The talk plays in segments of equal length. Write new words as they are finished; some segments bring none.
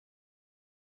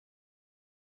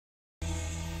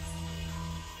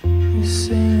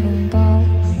saying about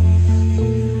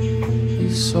me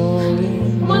is all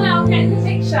in Come on now, get in the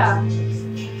picture.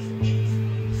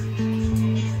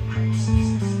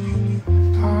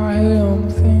 I am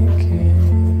thinking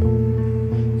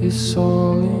it's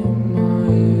all in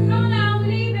my head. Come on now, we're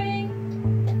leaving.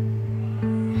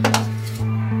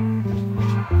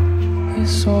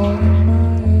 It's all in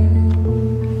my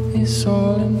head. It's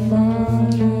all in my head.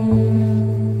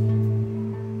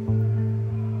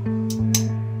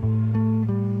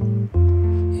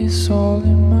 It's all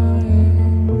in my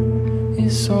head.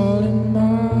 It's all in my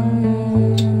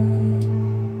head.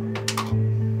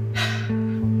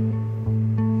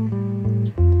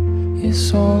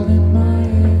 It's all in my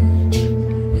head.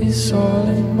 It's all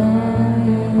in my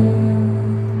head.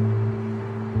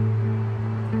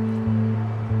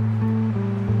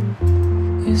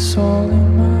 It's all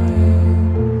in my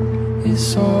head.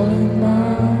 It's all in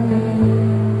my head.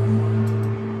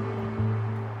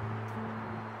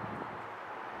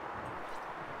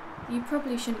 You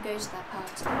probably shouldn't go to that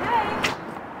party.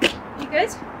 Hey, you good?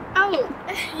 Oh,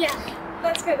 yeah.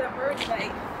 Let's go that road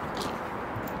today.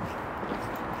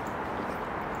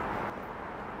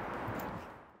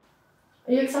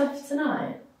 Are you excited for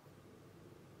tonight?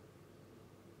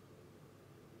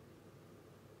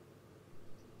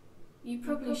 You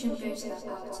probably shouldn't go to that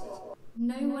party.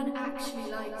 No one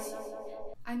actually likes you.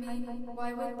 I mean,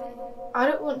 why would they? I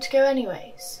don't want to go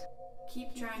anyways.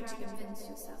 Keep trying to convince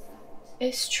yourself that.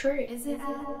 It's true. Is it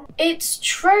Elle? It's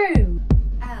true!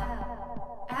 Elle.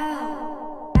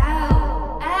 Elle.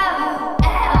 Elle. Elle.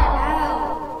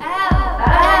 Elle.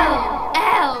 Elle.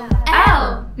 Elle.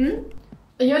 Elle!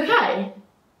 Are you okay?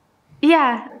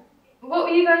 Yeah. What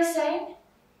were you guys saying?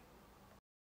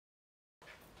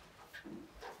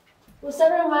 What's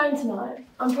everyone wearing tonight?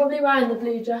 I'm probably wearing the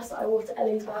blue dress that I wore to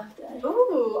Ellie's birthday.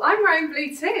 Ooh, I'm wearing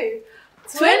blue too.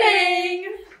 Twinning!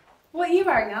 What are you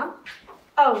wearing now?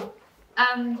 Oh,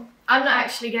 I'm not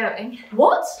actually going.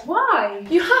 What? Why?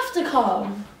 You have to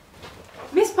come.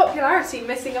 Miss Popularity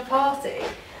missing a party.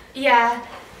 Yeah.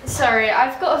 Sorry,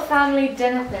 I've got a family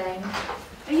dinner thing.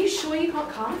 Are you sure you can't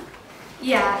come?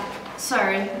 Yeah.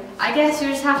 Sorry. I guess you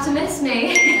just have to miss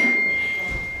me.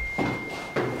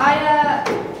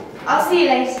 I'll see you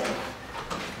later.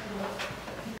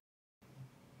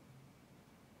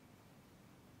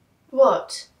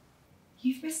 What?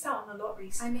 You've missed out on a lot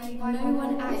recently. I mean, no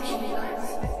one actually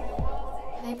likes you.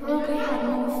 They probably had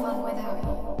more fun without you.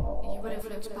 You would have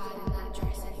looked bad in that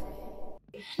dress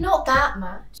anyway. Not that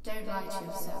much. Don't lie to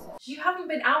yourself. You haven't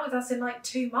been out with us in like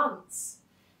 2 months.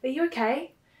 Are you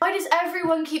okay? Why does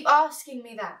everyone keep asking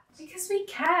me that? Because we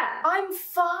care. I'm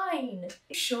fine.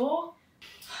 Sure?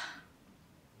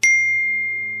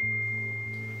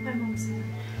 My mum's here.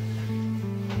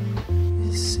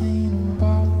 It's saying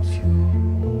about you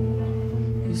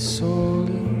it's all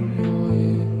in your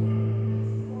head.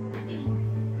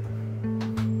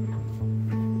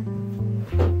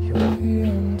 You hear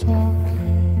them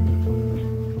talking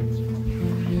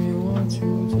and they want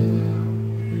you there.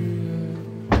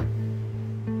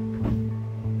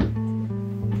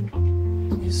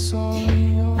 It's all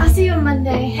in your I'll see you on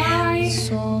Monday. Bye.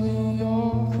 It's all in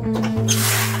your head.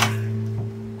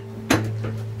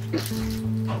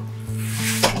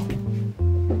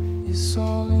 It's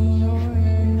all in your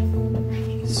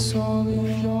head. It's all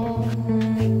in your head.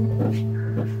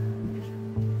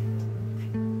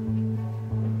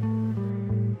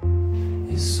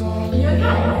 It's all in your head.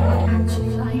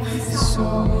 It's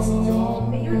all in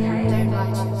your head. Don't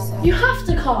lie to yourself. You have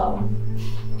to come.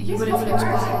 You would have looked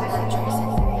bad in that dress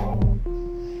anyway.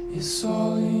 It's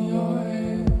all in your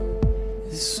head.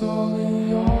 It's all in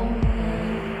your head.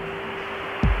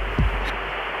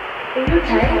 Are you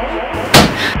okay?